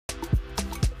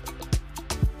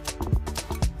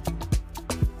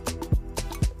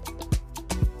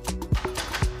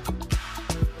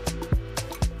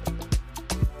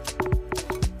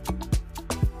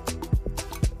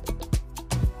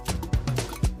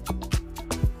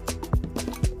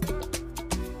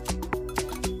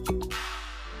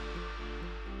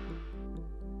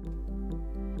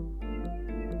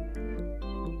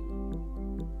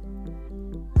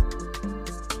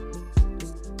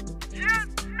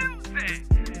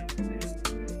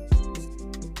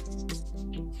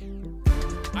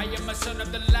I am a son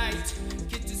of the light.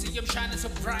 Get to see him shining so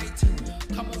bright.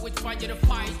 Coming with fire to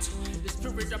fight the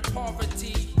spirit of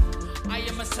poverty. I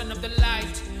am a son of the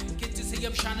light. Get to see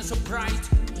him shining so bright.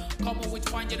 Coming with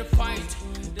fire to fight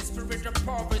the spirit of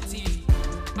poverty.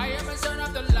 I am a son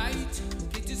of the light.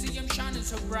 Get to see him shining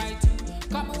so bright.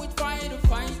 Coming with fire to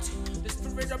fight the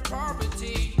spirit of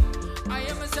poverty. I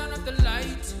am a son of the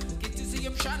light. Get to see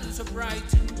him shining so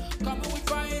bright. Coming with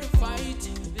fire to fight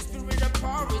the spirit of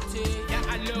poverty. Yeah,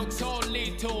 I look so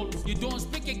little. You don't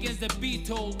speak against the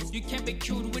Beatles. You can't be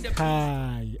cute with a.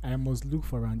 Hi, I must look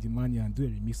for Randy Mani and do a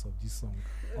remix of this song.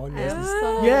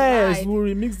 Honestly, yes, we'll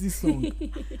remix this song.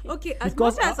 Okay, as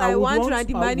much as I want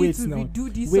Randy Mani to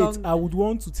redo this song, I would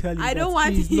want to tell you I don't that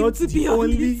want he's him not to the be on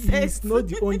only. this set. He's not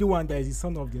the only one that is the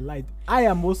son of the light. I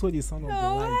am also the son of the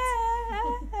light.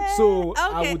 So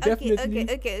I would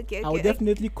definitely, I would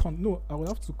definitely I will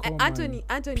have to call Anthony,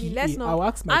 PA. let's not. I'll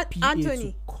ask my PA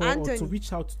Anthony, to call or to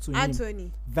reach out to him.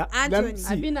 Anthony,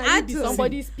 I've been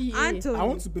somebody's PA. Anthony, I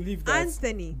want to believe that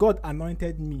Anthony. God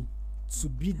anointed me to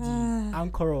be the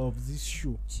anchor of this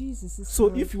show. Jesus is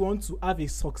so if you want to have a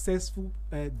successful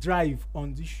drive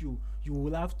on this show, you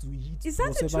will have to hit. Is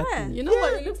that a trend? You know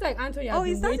what? It looks like Anthony has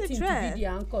been waiting to be the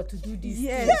anchor to do this.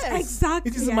 Yes,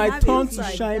 exactly. It is my turn to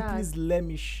shine. Please let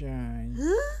me shine.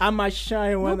 I'm a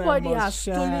shine when Nobody I must has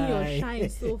shine. stolen your shine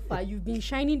so far. You've been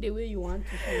shining the way you want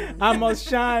to shine. I must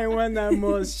shine when I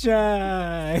must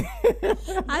shine.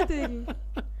 Anthony.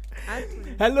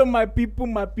 Hello, my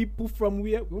people from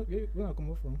where? Where I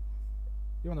come from?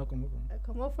 You wanna come from? I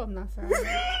come up from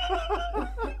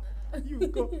Nasarawa. You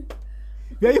go.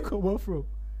 Where you come from?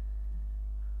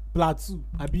 Plateau.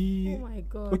 Abi. Oh my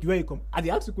God. Okay, where you come? I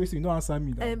ask you a question. You don't answer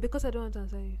me now. Because I don't want to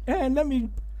answer you. And let me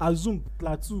assume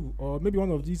Plateau or maybe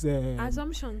one of these.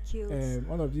 Assumption kills.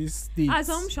 One of these states.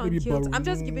 Assumption maybe kills. Borno, I'm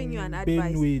just giving you an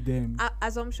advice. Benue, them.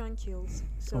 Assumption kills.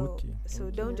 So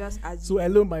don't just assume. So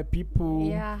hello, my people.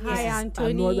 Yeah. Hi,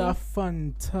 Anthony. Another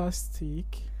fantastic,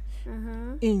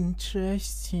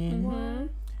 interesting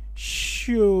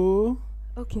show.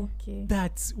 Okay.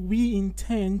 That we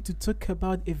intend to talk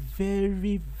about a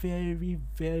very, very,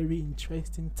 very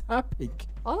interesting topic.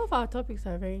 All of our topics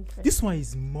are very interesting. This one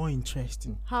is more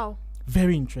interesting. How?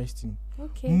 Very interesting.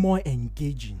 Okay. More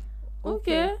engaging.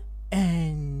 Okay.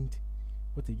 And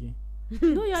what again?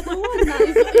 No, you're the one now.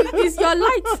 It's your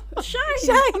light.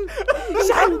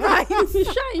 Shine bright.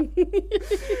 Shine.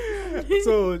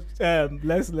 So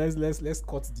let's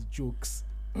cut the jokes.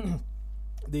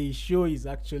 The show is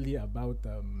actually about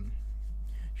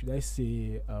should I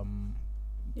say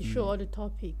the show or the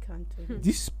topic, Anthony?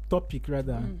 This topic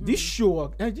rather. This show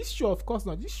of course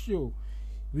not. This show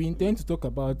we intend to talk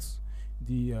about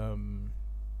the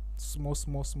small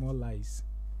lies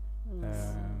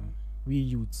we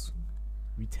youths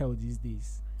we tell these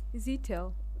days. Is it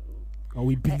tell? Or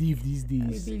we believe these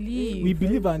days. We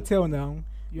believe and tell now.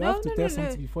 You have to tell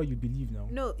something before you believe now.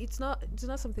 No, it's not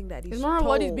something that is it's not told.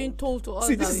 What is being told to us.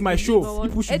 See, this is my show.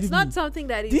 It's not something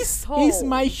that is told. This is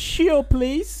my show,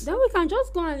 please. Then we can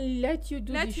just go and let you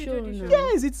do the show now.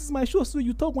 Yes, it is my show. So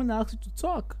you talk when I ask you to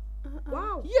talk.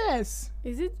 Wow. Yes.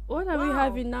 Is it? What are we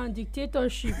having now?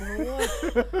 Dictatorship or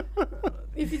what?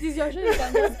 If it is your show, you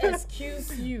can just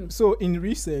excuse you. So in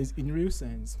real sense,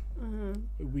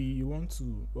 we want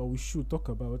to, or we should talk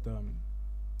about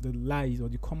the lies or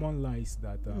the common lies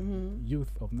that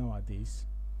youth of nowadays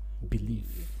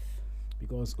believe.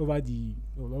 Because over the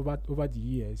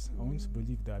years, I want to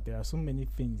believe that there are so many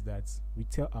things that we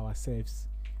tell ourselves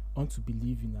on to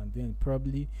believe in, and then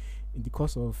probably in the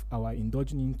course of our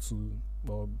indulging into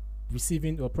or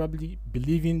receiving or probably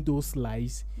believing those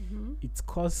lies, it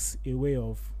causes a way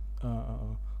of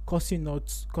causing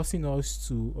us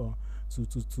to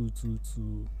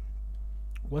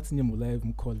what name will I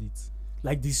even call it?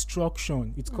 Like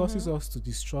destruction. It causes us to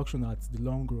destruction at the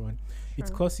long run.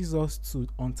 It causes us to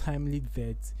untimely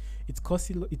death. It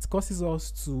causes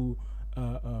us to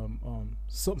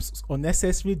some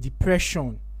unnecessary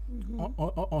depression,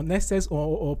 unnecessary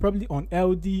or probably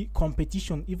unhealthy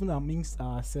competition even amongst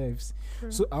ourselves.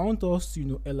 So I want us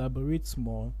to elaborate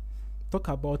more, talk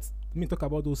about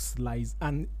those lies,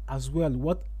 and as well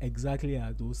what exactly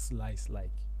are those lies like.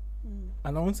 And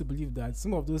I want to believe that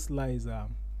some of those lies are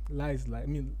lies like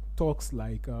talks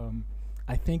like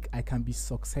I think I can be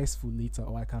successful later,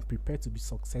 or I can prepare to be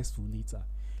successful later.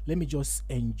 Let me just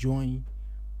enjoy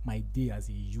my day as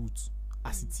a youth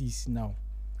as it is now,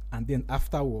 and then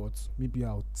afterwards maybe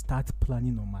I'll start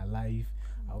planning on my life.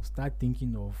 I'll start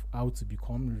thinking of how to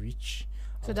become rich.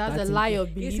 So that's a lie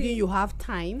of believing you have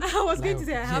time. I was going to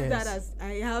say I have Yes. that as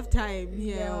I have time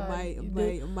here on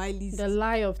my list. The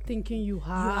lie of thinking you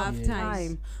have have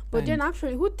time. But then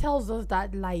actually, who tells us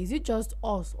that lie? Is it just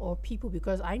us or people?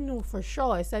 Because I know for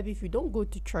sure, except if you don't go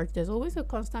to church, there's always a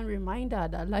constant reminder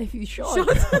that life is short. So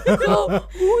who is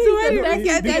the where next do we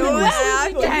get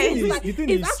it?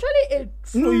 It's actually a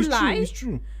true lie. It's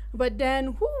true. But then,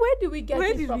 where do we get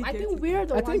Where it did from? we I get think it we're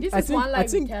the I one. think This I is think one lie I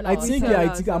think we tell I think ourselves.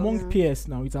 yeah, I think among peers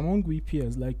now. It's among we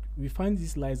peers. Like we find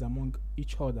these lies among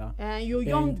each other. And you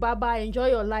young Baba, enjoy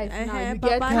your life now. You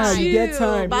get Baba time. You get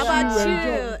time. Baba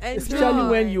Yeah. chill. Especially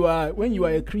Enjoy. when you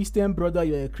are a Christian brother,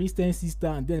 you're a Christian sister,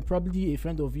 and then probably a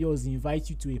friend of yours invites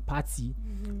you to a party,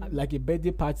 like a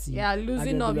birthday party. Yeah, and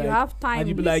losing they'll up. be You like- have time. And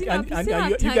you'll be like, still and have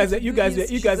you time guys, to you do guys,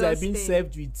 this you guys are Jesus being thing.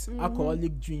 served with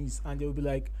alcoholic drinks, and they'll be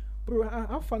like, bro,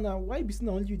 how fun now? Why be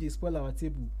only you they spoil our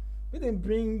table? We then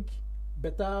bring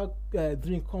better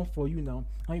drink come for you now,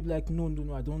 and you be like,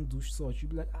 no, I don't do such. You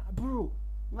be like, bro.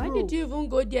 Why bro. did you even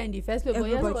go there in the first place? But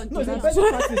yes, Everybody- No, it's a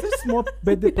continue. birthday party. It's a small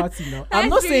birthday party now. I'm That's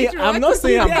not really saying true. I'm What not to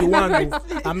saying do I'm the one. there?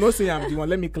 No. I'm not saying I'm the one.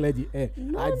 Let me clear the air.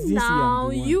 No, I didn't say now I'm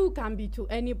the one. you can be to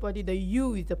anybody. The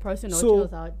you is the person or So-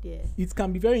 chose out there. It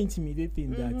can be very intimidating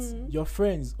that your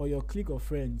friends or your clique of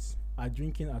friends are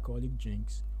drinking alcoholic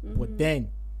drinks, but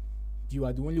then you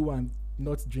are the only one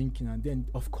not drinking, and then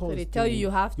of course they tell you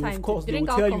have they- time Of course, to they will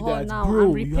drink tell you alcohol that, now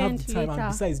bro, and you have repent the time, later.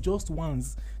 and besides, just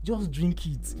once, just drink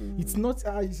it. It's not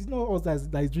us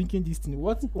that is drinking this thing.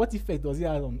 What effect does it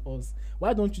have on us?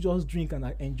 Why don't you just drink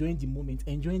and enjoying the moment,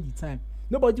 enjoying the time?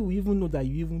 Nobody will even know that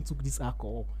you even took this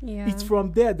alcohol. Yeah. It's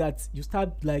from there that you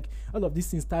start, like, all of these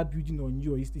things start building on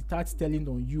you. It starts telling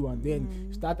on you, and then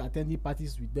you start attending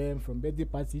parties with them, from birthday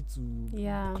party to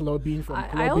Yeah. clubbing, from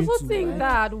clubbing I also to, think like,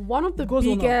 that one of the it goes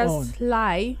on and biggest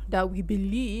lie that we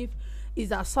believe is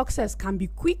that success can be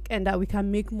quick and that we can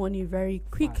make money very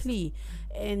quickly.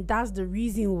 And that's the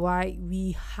reason why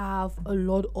we have a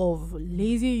lot of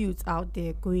lazy youths out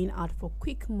there going out for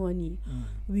quick money.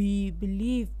 We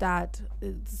believe that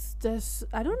it's just,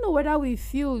 I don't know whether we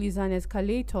feel is an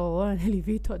escalator or an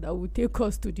elevator that will take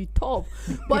us to the top.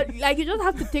 But like, you just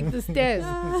have to take the stairs.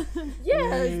 Yes,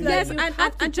 Yes, you have to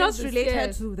and take just the related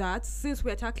stairs. to that, since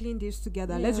we're tackling this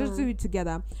together, let's Yeah. just do it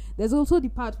together. There's also the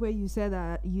part where you said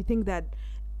that you think that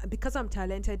because I'm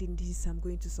talented in this, I'm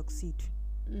going to succeed.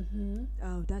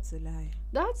 Oh, that's a lie.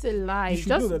 That's a lie. You should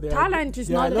know Just that there talent are- is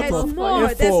there are not a lot enough of for more.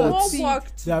 you. There's more efforts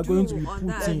work to they are going to do be on put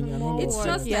that. in. and all It's of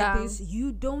just that. Yeah. like this: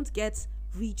 you don't get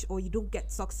rich or you don't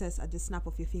get success at the snap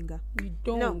of your finger. You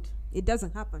don't. No, it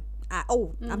doesn't happen.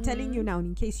 I'm telling you now,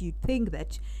 in case you think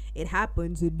that it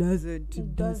happens, it doesn't.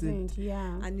 It doesn't.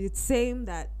 Yeah. And it's same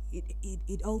that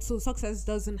it also, success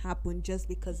doesn't happen just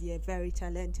because you're very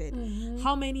talented.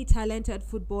 How many talented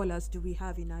footballers do we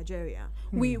have in Nigeria?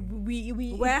 We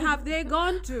Where have they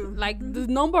gone to? like the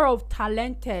number of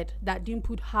talented that didn't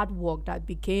put hard work that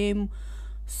became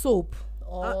soap.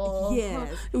 Yes.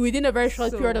 Within a very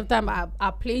short So- period of time,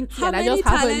 are plenty, How and I many just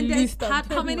have a talented list of how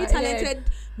them many in my head. talented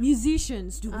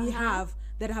musicians do we have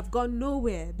that have gone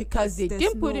nowhere Because they there's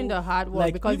didn't put in no- the hard work,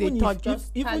 Like, because they even thought if,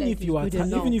 just even talent if you is are good even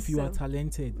enough. if you are So-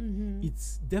 talented,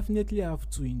 it's definitely have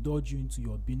to indulge you into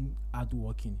your being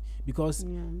hardworking, because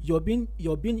you're being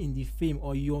in the fame,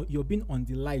 or you're being on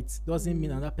the light, doesn't mean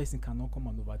another person cannot come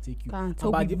and overtake you.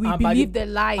 So by we and believe the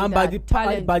lie and by the that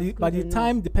talent by is the by good the enough.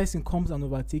 time the person comes and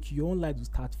overtake you, your own light will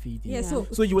start fading. Yeah,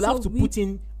 So you will have to put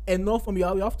in enough. You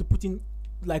have to put in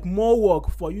like more work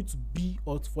for you to be,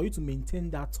 or for you to maintain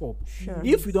that top. Sure.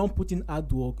 If you don't put in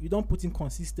hard work, you don't put in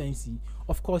consistency,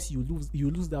 of course you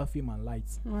lose that fame and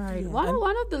light. Right. Yeah.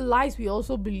 One of the lies we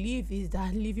also believe is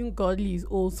that living godly is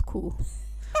old school.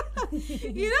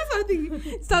 You know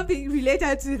something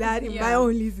related to that in my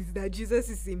own list is that Jesus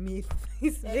is a myth.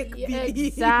 It's make believe.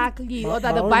 Exactly. Or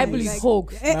that my the own Bible is is like-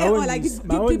 hoax. My own Or like is- the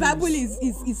my own Bible is-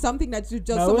 is something that you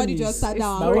just My somebody own just is- sat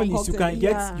down My and own is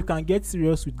concocted. you can get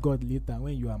serious with God later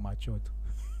when you are matured.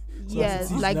 So Yes,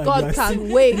 as it is like now, God you are can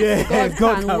wait. Yeah,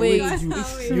 God can wait. God You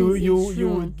can you wait. you It's you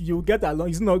true. you get along.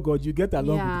 It's not God. You get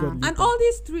along Yeah. with God later. And all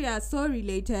these three are so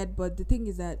related, but the thing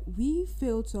is that we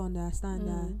fail to understand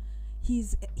that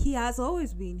he has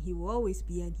always been, he will always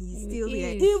be, and he's He still here.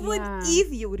 is, Even yeah.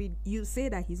 if you say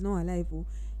that he's not alive,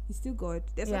 he's still God.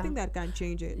 There's Yeah. nothing that can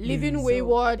change it. Living So-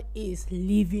 wayward is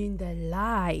living the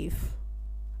life.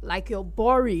 Like you're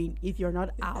boring if you're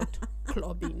not out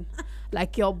clubbing.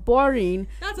 Like you're boring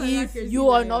That's another if crazy you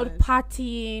are lie, not man.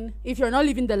 partying. If you're not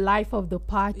living the life of the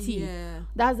party. Yeah.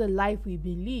 That's the life we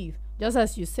believe. Just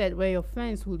as you said, where your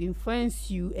friends will influence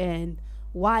you and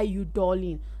why you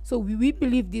darling. So we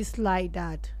believe this lie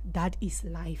that is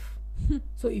life.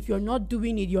 So if you're not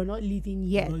doing it, you're not living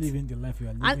yet. You're not living the life you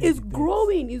are living. And it's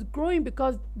growing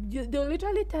because they'll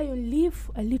literally tell you, live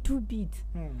a little bit.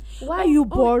 Why are you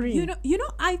boring? You know,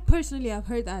 I personally have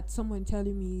heard that someone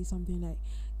telling me something like,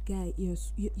 "Guy,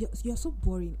 you're so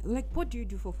boring. Like, what do you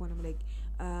do for fun?" I'm like,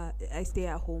 I stay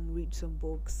at home, read some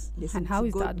books, listen And how to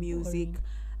is good that music, boring?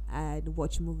 and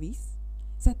watch movies.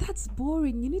 So that's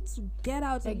boring. You need to get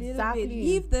out a little Exactly. bit,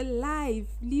 live the life,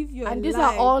 live your life. And these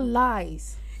are all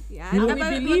lies. Yeah, And and we but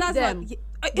believe that's them.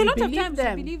 a We lot of believe times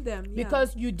them we believe them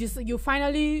because you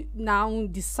finally now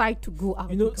decide to go out.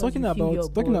 You know, because talking you feel you're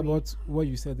talking boring. about what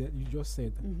you said, that you just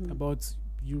said about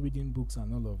you reading books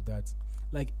and all of that.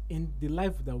 Like in the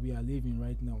life that we are living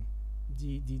right now,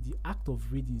 the act of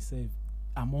reading itself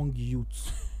among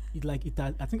youth, I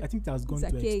think it has gone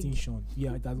It's to a cake. extinction.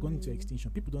 Yeah, it has gone into extinction.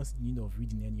 People don't see the need of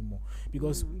reading anymore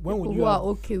because when will People you who are have,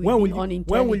 okay with when will being you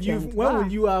when will you unintelligent. when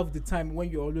will you have the time when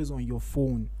you're always on your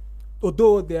phone?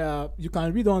 Although you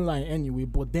can read online anyway,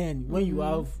 but then when you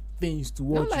have things to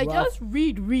watch, No, like you have, just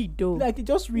read though. like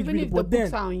just read, Even read. if the But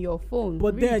books then are on your phone.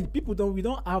 but read. then we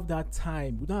don't have that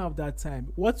time. We don't have that time.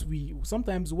 What we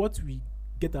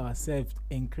get ourselves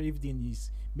engraved in is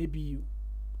maybe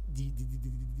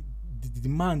the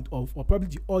demand of, or probably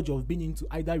the urge of being into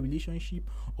either relationship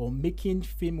or making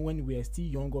fame when we are still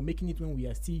young, or making it when we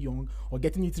are still young, or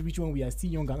getting it rich when we are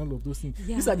still young, and all of those things.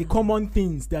 These are the common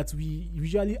things that we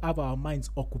usually have our minds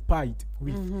occupied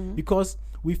with, because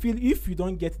we feel if you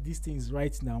don't get these things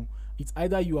right now, it's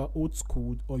either you are old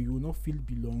school, or you will not feel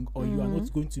belong, or you are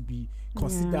not going to be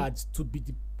considered to be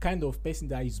the kind of person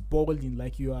that is balling,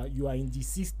 like you are in the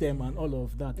system and all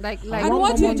of that. like And one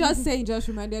what you common- just saying just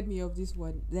reminded me of this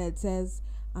one that says,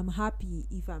 "I'm happy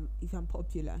if I'm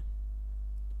popular,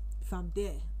 if I'm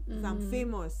there, if I'm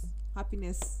famous,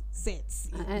 happiness sets."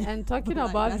 and talking Like,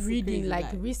 about that's a reading, crazy like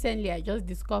life. recently I just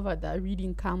discovered that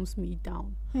reading calms me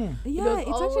down. Yeah, Because it's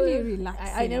actually always-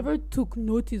 relaxing. I never took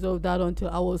notice of that until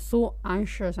I was so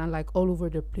anxious and like all over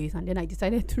the place, and then I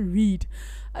decided to read,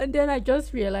 and then I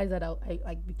just realized that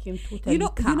I became totally you know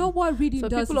calm. what reading So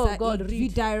does people is of that God, it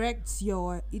read. redirects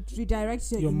your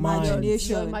Your mind.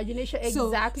 imagination. Your imagination, So-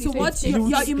 exactly. So, what it your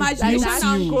takes- imagination builds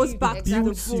now you. goes back to the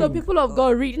Builds book. you. So people of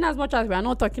God, read. In as much as we are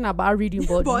not talking about reading,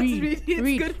 but, But read, reading is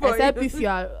read. good for Except you. if you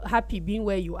are happy being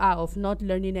where you are, of not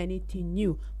learning anything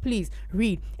new, please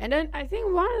read. And then I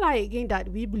think one lie again that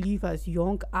we believe as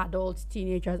young adults,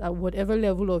 teenagers, at whatever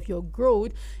level of your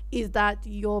growth, is that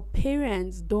your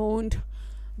parents don't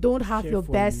have Care your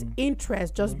for best you.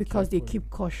 interest just Don't because care they for keep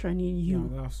cautioning you.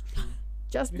 Yeah, that's true.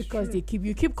 Just It's because true.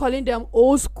 you keep calling them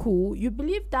old school, you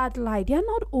believe that lie. They are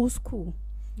not old school.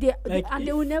 Like And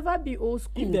they if- will never be old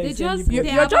school. If there They is just- anybody- they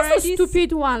You're have just a already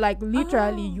stupid one, like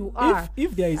literally you are.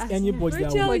 if there is anybody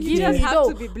that Rachel, would you care, just have No.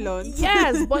 to be blunt.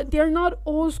 Yes, but they're not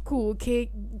old school,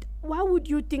 okay? Why would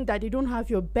you think that they don't have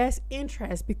your best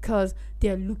interest? Because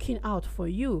they're looking out for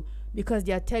you, because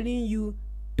they are telling you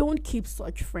don't keep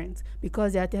such friends,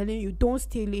 because they are telling you don't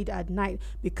stay late at night,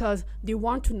 because they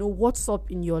want to know what's up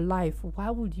in your life.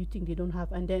 Why would you think they don't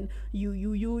have? And then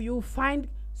you find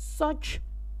such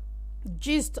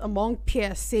gist among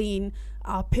peers saying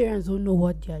our parents don't know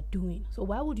what they are doing. So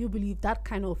why would you believe that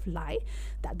kind of lie,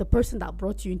 that the person that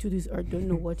brought you into this earth don't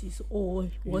know what is all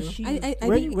what know, she I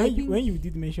when you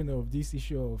did mention of this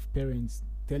issue of parents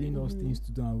telling us Mm-hmm. things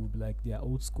to do, and we'll be like they are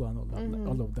old school and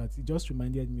all of that, it just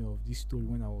reminded me of this story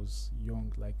when I was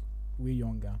young, like way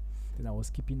younger. Then I was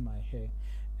keeping my hair,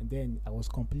 and then I was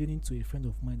complaining to a friend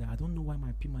of mine that I don't know why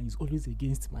my P-man is always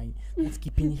against my not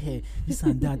keeping hair, this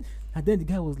and that. And then the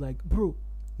guy was like, "Bro,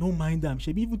 no mind them.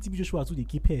 She even TB Joshua too, they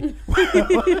keep hair."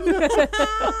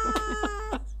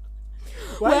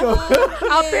 Why your-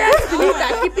 our parents believe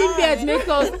that keeping beards make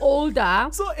us older,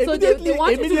 So they immediately,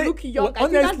 want you to look young. I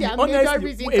think that's their major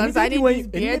reason concerning these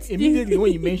beards immediately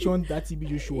when you mentioned that TB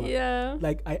Joshua, yeah.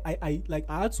 like I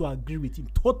had to agree with him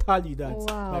totally that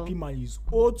my Wow. P-man is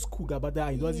old school Gabada,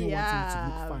 and he doesn't want him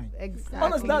to look fine.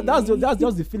 Exactly. Honestly, that's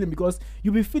just the feeling, because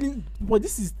you'll be feeling, but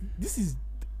this is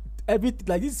everything,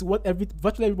 like this is what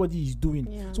virtually everybody is doing.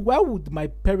 Yeah. So why would my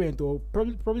parent, or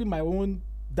probably my own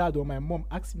dad or my mom,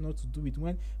 ask me not to do it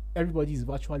when everybody is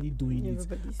virtually doing it?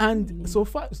 Everybody's And doing it. so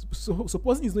far,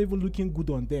 supposing it's not even looking good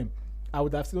on them, I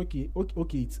would have said okay,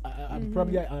 it's I'm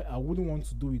probably I wouldn't want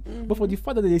to do it. But for the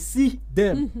fact that they see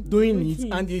them doing it,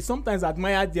 and they sometimes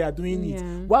admire they are doing it,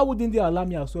 Yeah. why wouldn't they allow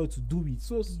me as well to do it?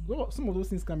 So some of those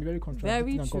things can be very contradictory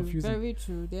Very and true, confusing. very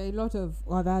true. There are a lot of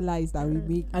other lies that we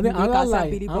make. And then we make another lie,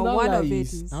 ourselves believe, but one of it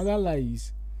is another lie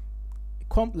is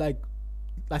like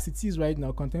as it is right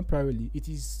now contemporarily, it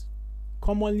is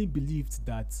commonly believed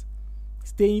that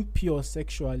staying pure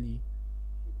sexually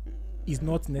is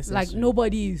not necessary. Like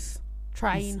nobody is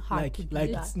trying It's hard like to do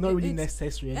like that. it's not really It's-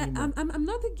 necessary anymore. I'm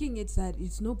not thinking it's that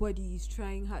it's nobody is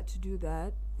trying hard to do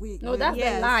that. No, that's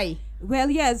yes. a lie. Well,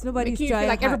 yes, nobody's Making you feel trying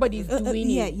like hard. everybody's doing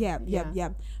yeah, it. Yeah, yeah, Yeah. yeah.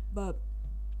 But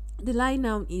the lie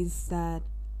now is that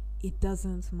it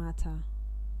doesn't matter.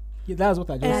 Yeah, that's what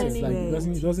I just said. Like, Anyway,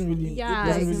 it doesn't really, Yeah, it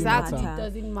doesn't really exactly. matter. It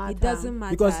doesn't matter. It doesn't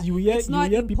matter. Because you hear, it's not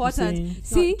hear people important. saying, It's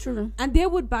See, not true. and they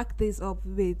would back this up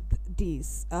with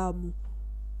this.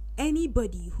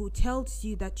 Anybody who tells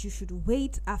you that you should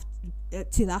wait after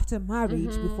till after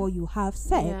marriage before you have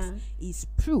sex Yeah. is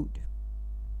prude.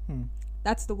 Hmm.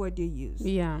 That's the word they use.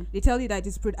 Yeah. They tell you that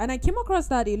it's prude, and I came across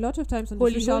that a lot of times on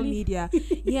Holy, social holy. media.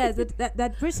 Yes,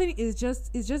 that person is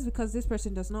just because this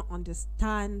person does not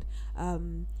understand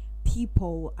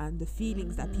people and the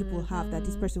feelings that people have, that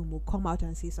this person will come out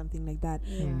and say something like that.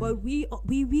 Yeah. But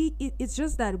it's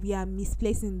just that we are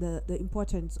misplacing the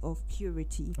importance of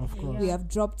purity. of course. We have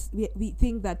dropped. We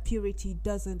think that purity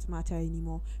doesn't matter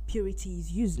anymore. Purity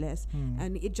is useless,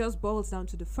 and it just boils down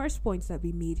to the first points that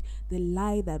we made: the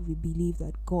lie that we believe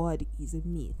that God is a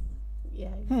myth.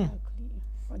 Yeah, exactly.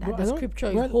 Or that Well, the I don't- scripture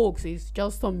is well- hoax, it's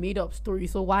just some made up story.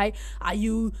 So why are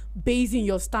you basing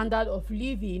your standard of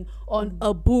living on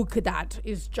a book that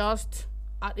is just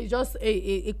it's just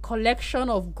a collection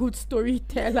of good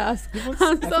storytellers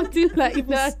and something like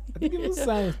that? I think even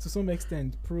science, to some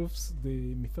extent, proves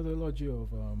the methodology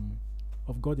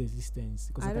of God existence.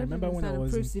 Because I can remember when I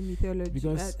was proves the mythology.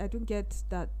 because- I don't get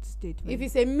that statement. If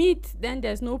it's a myth, then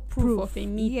there's no proof of a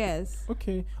myth. Yes.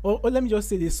 okay. Or let me just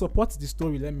say they support the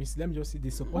story. Let me just say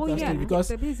they support that story because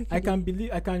so basically,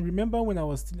 I can remember when I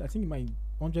was still, I think in my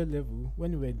 100 level,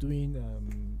 when we were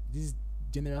doing this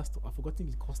general stuff. I've forgotten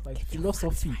the course like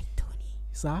philosophy. Right, Tony.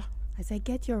 Sir? I said,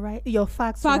 get your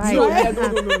facts Facts right. No, right. yeah,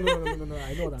 no.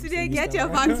 I know what I'm today saying. get this your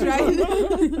time,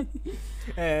 facts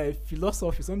right.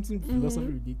 Philosophy, something philosophy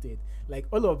related. Like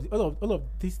all of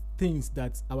these things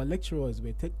that our lecturers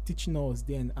were teaching us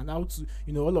then, and how to,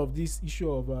 all of this issue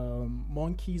of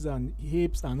monkeys and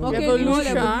apes and all Okay, of you know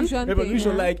Evolution. the evolution.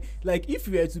 evolution. Thing. Like if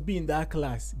you were to be in that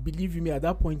class, believe me, at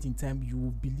that point in time, you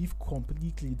will believe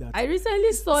completely that. I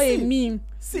recently saw a meme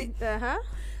See,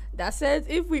 that says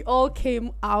if we all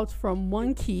came out from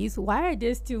monkeys, why are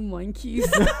there still monkeys?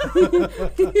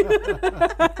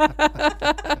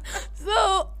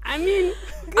 So I mean,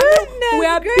 we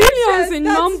are billions in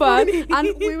that's number, funny.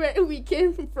 and we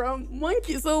came from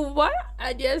monkeys. So why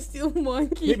are there still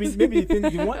monkeys? maybe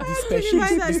the species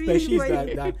find that the really species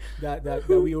funny. that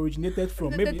we originated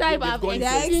from, The maybe type they've of gone into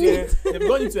extinction. they've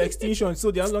gone into extinction,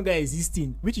 so they're no longer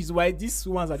existing, which is why these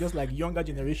ones are just like younger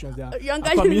generations that Younger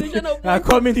are coming, generation of are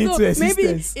coming So into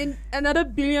existence. maybe in another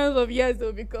billions of years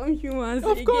they'll become humans.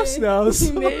 Of course again. now.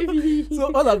 So, Maybe.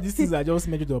 so all of these things are just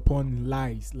measured upon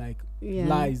lies, like Yeah.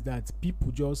 lies that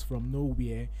people just from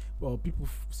nowhere, or people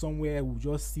somewhere will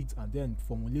just sit and then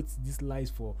formulate these lies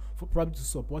for probably to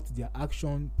support their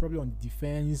action, probably on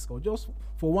defense, or just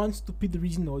for one stupid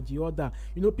reason or the other.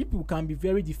 People can be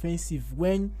very defensive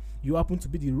when you happen to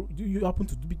be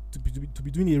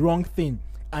doing a wrong thing,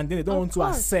 and then they don't Of want to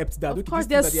course. accept that. Of Okay, course, this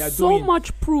thing that there's they are so doing.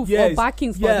 much proof or Yes,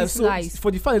 backings for yeah, these so lies.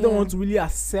 for the fact they don't Yeah. want to really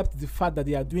accept the fact that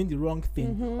they are doing the wrong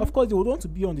thing, of course they would want to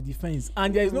be on the defense,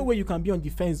 and there is no way you can be on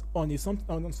defense on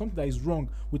something that is wrong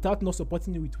without not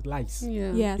supporting it with lies.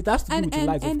 Yeah. Yes. It has to do with the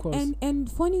lies, of and, course.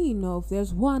 and funny enough,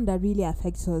 there's one that really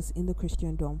affects us in the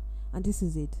Christendom, and this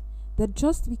is it: that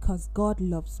just because God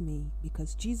loves me,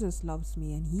 because Jesus loves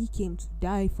me, and He came to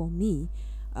die for me,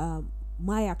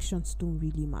 my actions don't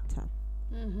really matter.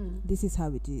 This is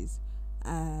how it is.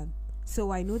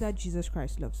 So I know that Jesus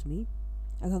Christ loves me.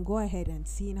 I can go ahead and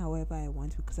sin however I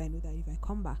want, because I know that if I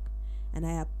come back and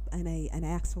I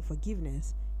ask for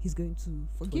forgiveness, He's going to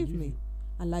forgive me, you.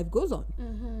 and life goes on.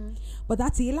 But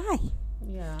that's a lie,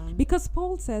 Yeah. because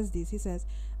Paul says this. He says,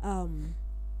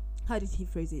 how did he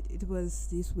phrase it? It was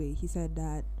this way. He said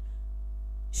that,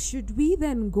 should we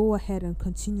then go ahead and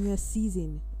continue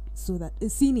sinning, so that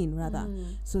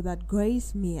so that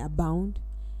grace may abound?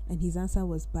 And his answer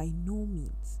was, by no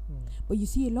means. But you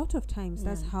see, a lot of times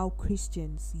that's how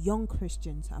Christians, young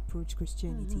Christians, approach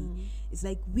Christianity. It's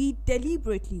like we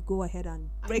deliberately go ahead and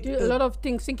break Do a lot of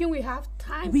things thinking we have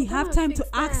time. we to go have and time to fix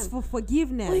ask them. for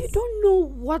forgiveness. But you don't know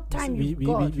what time we, you've we,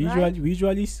 got, we, right? we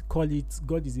usually call it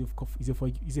God is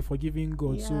a forgiving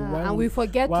God. Yeah. So why and we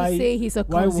forget why- to say He's a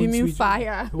why won't consuming we-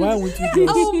 fire. why won't we just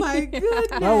Oh my goodness.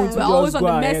 why won't we We're always just on go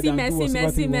the ahead messy, and do messy, whatever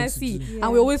messy, he wants to messy, do? Yeah.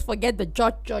 and we always forget the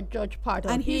judge part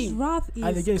And of his Him. wrath is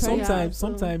And again, crazy. sometimes so-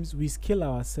 sometimes we scale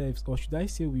ourselves, or should I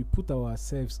say we put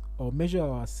ourselves or measure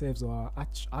ourselves or our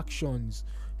actions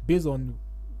based on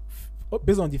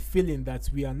the feeling that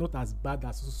we are not as bad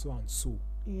as so and so.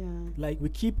 Yeah. Like we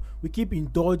keep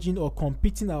indulging or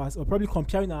competing or probably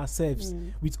comparing ourselves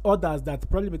with others that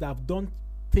probably would have done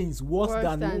things worse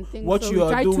than things. what So you we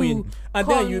are try doing, to and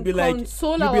then you'll be like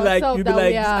console you'll be like ourselves that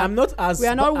we are- I'm not as we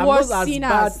are not I'm worse not as sinners.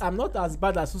 bad I'm not as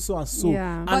bad as so and so,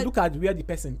 Yeah. and But- look at where the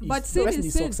person is. but The sin person is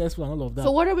is sin. successful and all of that.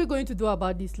 So what are we going to do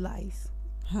about these lies?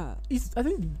 Huh. I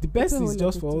think the best a whole is lot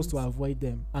just of for us to things. avoid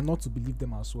them and not to believe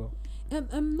them as well,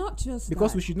 Not just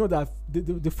because that. we should know that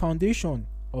the foundation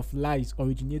of lies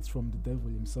originates from the devil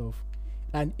himself.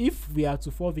 And if we are to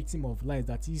fall victim of lies,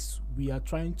 that is, we are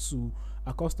trying to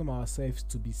accustom ourselves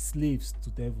to be slaves to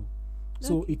devil.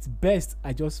 So it's best,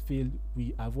 I just feel,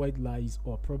 we avoid lies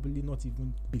or probably not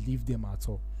even believe them at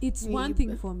all. It's Yeah, one you thing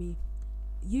be- for me.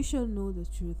 You shall know the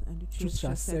truth, and the truth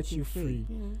shall set you free.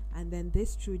 And then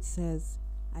this truth says,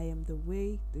 I am the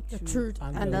way, The the truth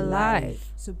and and the the life.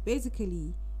 life. So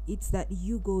basically, it's that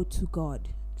you go to God,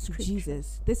 to Scripture.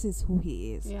 Jesus. This is who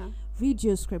He is. Yeah. Read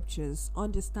your scriptures,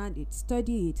 understand it,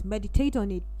 study it, meditate on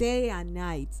it day and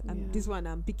night. Yeah. This one,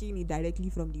 I'm picking it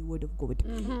directly from the Word of God.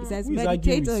 Mhm. It says, Who is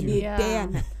arguing meditate with on you? it Yeah. day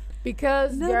and night.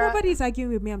 Because No, there are- nobody's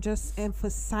arguing with me. I'm just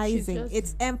emphasizing. just-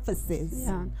 It's emphasis.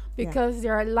 Yeah, because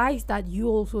there are lies that you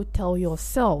also tell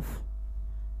yourself.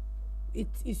 It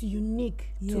is unique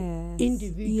to Yes.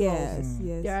 individuals. Yes.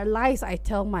 Yes. There are lies I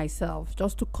tell myself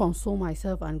just to console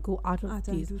myself and go out of Out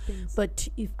and this. do things. But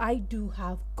if I do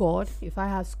have God, if I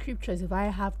have scriptures, if I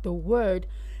have the word,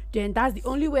 then that's the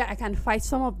only way I can fight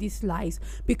some of these lies.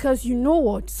 Because you know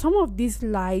what? Some of these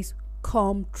lies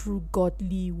come through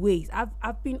godly ways.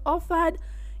 I've been offered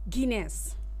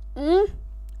Guinness. And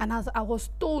as I was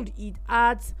told, it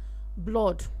adds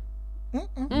blood.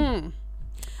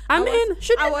 I mean,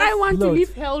 shouldn't I want Blood. to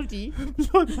live healthy?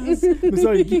 No,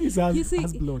 sorry, Guinness You see,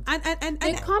 has blood. and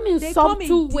They come in they come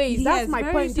subtle in ways. yes, That's my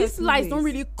very point. These subtle lies don't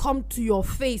ways. really come to your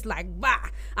face like bah,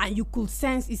 and you could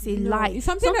sense it's a No, lie. it's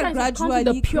something that Sometimes it comes in the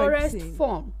gradually purest creeps in.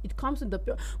 form. It comes in the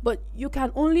pure, but you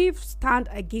can only stand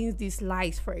against these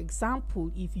lies. For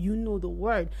example, if you know the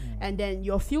word and then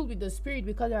you're filled with the spirit,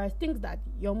 because there are things that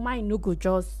your mind no go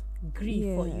just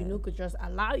grieve or you Yeah. know could just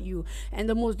allow you. And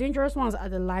the most dangerous ones are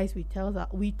the lies we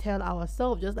tell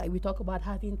ourselves. Just like we talk about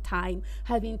having time.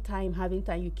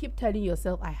 You keep telling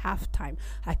yourself, I have time,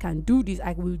 I can do this,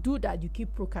 I will do that. You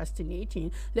keep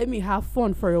procrastinating. Let me have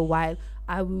fun for a while,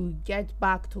 I will get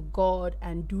back to God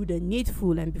and do the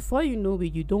needful. And before you know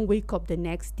it, you don't wake up the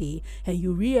next day and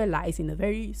you realize in a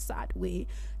very sad way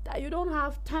that you don't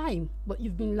have time, but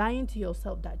you've been lying to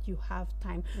yourself that you have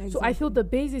time. So I feel the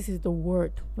basis is the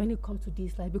word when it comes to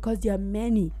these lies, because there are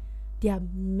many. They're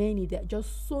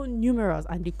just so numerous,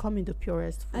 and they come in the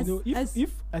purest form.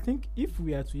 I think if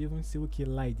we are to even say, okay,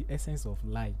 lie, the essence of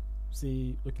lie,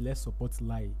 say, okay, let's support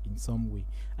lie in some way.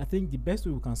 I think the best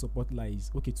way we can support lie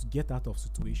is, okay, to get out of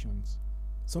situations.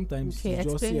 Sometimes Okay, you just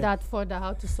explain hear- that further.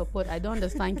 How to support? I don't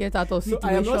understand. Get out of No,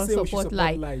 I am not situation. saying we should Support support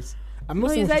lie. lies. I'm No, not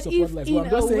saying is we that should if support lies. in But I'm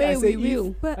just a saying, way I say we will.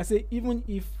 if, I say even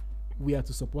if we are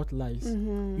to support lies,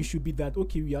 it should be that,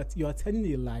 okay, you are telling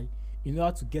a lie in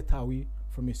order to get away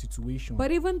from a situation. But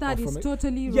even that or is from a-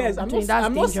 totally wrong. Yes, I'm Okay, not. that's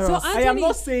I'm not. dangerous. So I am not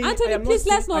Anthony- saying. Anthony, I am please,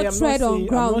 let's saying- I not am tread on saying- I'm not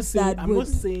grounds saying- that I'm would- not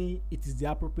saying it is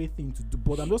the appropriate thing to do,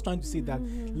 but I'm just trying to say that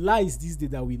lies these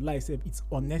days that we lie, it's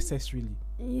unnecessarily.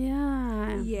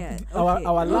 Yeah. Yeah.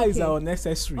 Our lies okay. are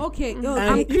unnecessary. Okay. And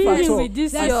I'm if at agreeing all- with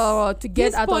this That's- your to get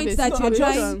This out of point the that you're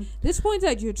situation. trying, this point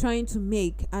that you're trying to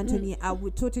make, Anthony, I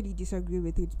would totally disagree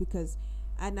with it, because,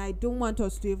 and I don't want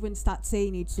us to even start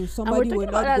saying it, so And we're somebody talking will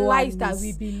about not the go lies and that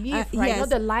we believe, right? yes, Not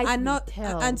the lies and we not,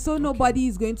 tell. and so nobody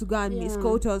is going to go and Yeah.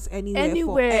 misquote us anywhere,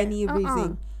 Anywhere, for any uh-uh.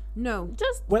 reason. No.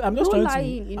 Just Well, I'm just no trying to-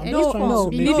 lying in I'm any just form. trying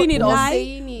to make Believing it or lie,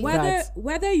 saying it.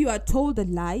 whether you are told a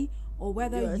lie or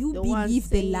whether You're you the one believe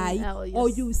the saying, lie oh, or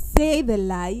yes. you say the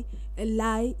lie, a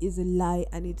lie is a lie,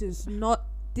 and it is not.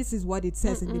 This is what it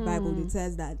says in the Bible. It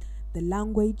says that the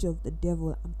language of the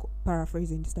devil, I'm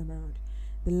paraphrasing this time around,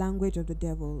 the language of the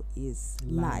devil is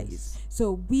lies.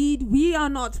 So we are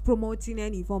not promoting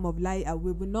any form of lie, and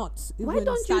we will not Why even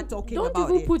don't you start talking don't about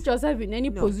even it. put yourself in any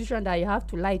No. position that you have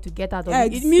to lie to get out of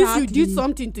it? It means you did Exactly.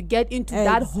 something to get into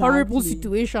that horrible Exactly.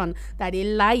 situation that a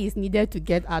lie is needed to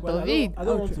get out Well, of it. I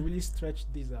don't want to really stretch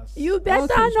this as. You better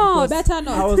Okay, not. better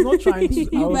not. I was not trying to.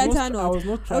 You better I not. was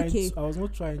not trying. Okay. I was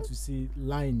not trying to say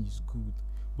lying is good,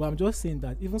 but I'm just saying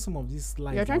that even some of these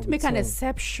lies. You're trying that to we make an tell-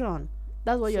 exception.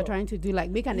 That's what you're So- trying to do,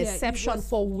 like make an Yeah, you exception just-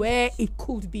 for where it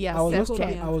could be I was just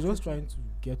accepted. trying. I was just trying to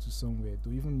get to somewhere, though.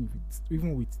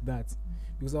 Even with that,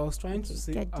 because I was trying to Okay,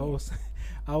 say. get I there. was.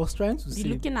 I was trying to Be say.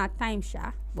 looking at time,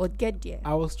 Sha, but get there.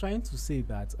 I was trying to say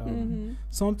that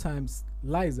sometimes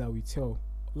lies that we tell,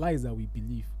 lies that we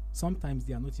believe, sometimes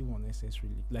they are not even unnecessary.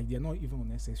 Like they are not even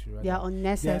unnecessary. Right? They are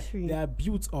unnecessary. They are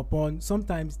built upon.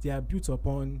 Sometimes they are built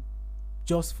upon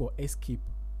just for escape,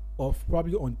 or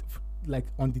probably on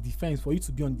the defense, for you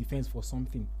to be on defense for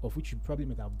something of which you probably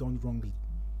might have done wrongly,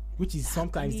 which is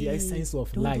sometimes the essence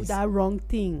of don't lies. do that wrong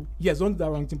thing. Yes, don't do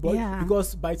that wrong thing. But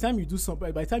because by the time you do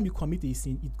something, by the time you commit a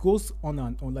sin, it goes on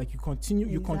and on. Like you continue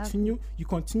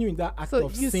in that act So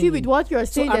of you sin. see, with what you're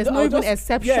saying, there's no even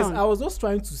exception. Yes, I was just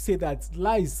trying to say that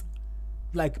lies,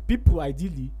 like people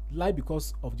ideally lie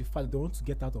because of the fact they want to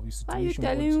get out of the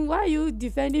situation. Why are you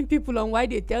defending people on why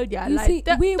they tell their You lies? see,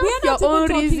 we are That's not your own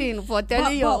even talking- reason for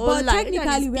telling your but own lie.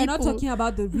 technically, we're not talking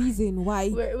about the reason why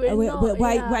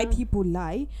why people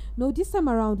lie. No, this time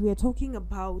around, we are talking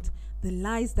about the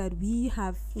lies that we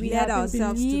have We led have been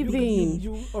ourselves to believing.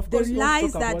 believe. Of The course you want to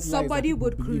lies talk that about somebody lies that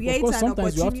would people believe. create Of course, an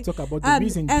sometimes you have to opportunity. talk about the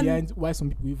reason behind why some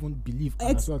people even believe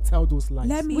and as well tell those lies.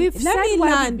 Let me We've said why we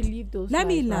land. believe those Let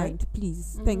me lies, right? land,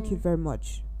 please. Thank you very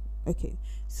much. Okay,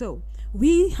 so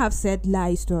we have said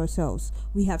lies to ourselves.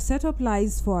 We have set up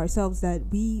lies for ourselves that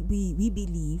we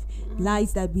believe,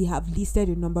 lies that we have listed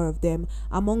a number of them.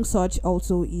 Among such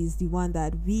also is the one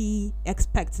that we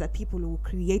expect that people will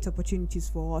create opportunities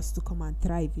for us to come and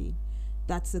thrive in.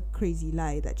 That's a crazy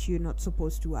lie that you're not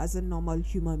supposed to, as a normal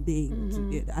human being,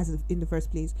 in the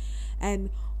first place. And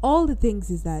all the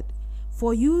things is that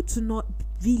for you to not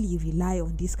really rely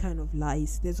on this kind of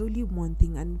lies, there's only one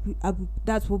thing, and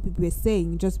that's what we were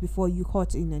saying just before you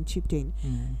caught in and chipped in.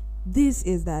 This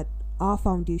is that our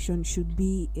foundation should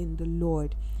be in the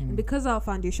Lord. And because our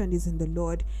foundation is in the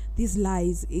Lord, these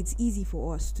lies, it's easy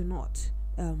for us to not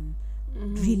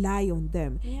rely on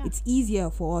them. It's easier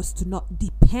for us to not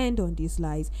depend on these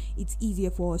lies. It's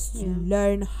easier for us to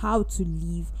learn how to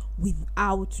live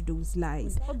without those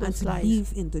lies and to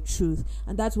live in the truth.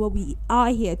 And that's what we are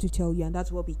here to tell you, and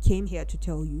that's what we came here to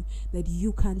tell you, that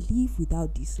you can live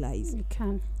without these lies. You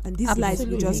can. And these lies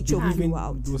will just choke you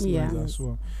out. Those lies as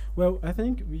well. Well, I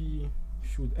think we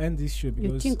should end this show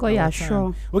because You think our you're time-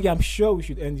 sure? Okay, I'm sure we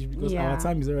should end it because our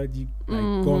time is already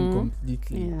gone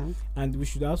completely. Yeah. And we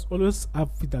should always have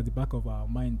it at the back of our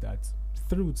mind that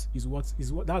truth is what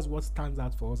that's what stands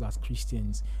out for us as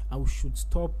Christians, and we should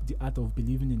stop the art of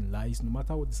believing in lies, no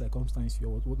matter what the circumstance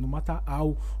you're, no matter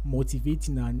how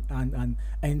motivating and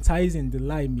enticing the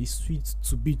lie may sweet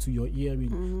to be to your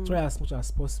hearing. Try as much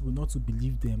as possible not to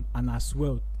believe them, and as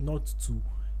well not to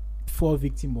fall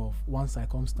victim of one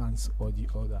circumstance or the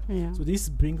other. So this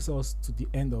brings us to the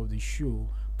end of the show,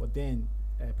 but then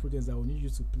Prudence, I will need you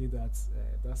to play that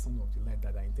Song of the Light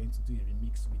that I intend to do a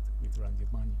remix with Randy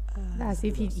Mani. That's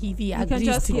if he can agrees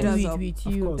just to hit do us it up. with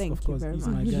Of you. course, Thank of you course, very he's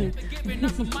much. my guy. Giving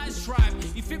up on my stripe.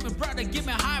 You feel me, brother? Give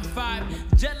me high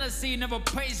five. Jealousy never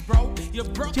pays, bro. You're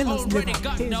broke Jealous already, never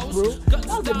God pays, knows. bro. Guns That's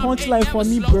the down, punchline ain't for never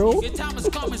me, slow. bro. Your time is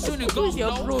coming soon, it goes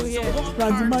your low. bro, yeah. So walk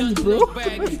Randy hard, Mani, don't bro. look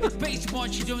back. The base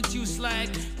bunch, you don't use slag.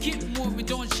 Keep moving,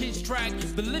 don't change track.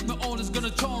 Believe me, all is gonna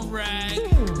turn right.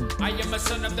 I am a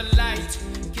son of the light.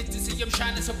 Get to see I'm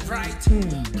shining so bright.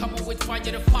 Coming with fire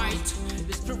to fight.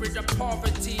 The spirit of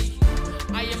poverty.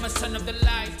 I am a son of the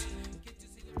light.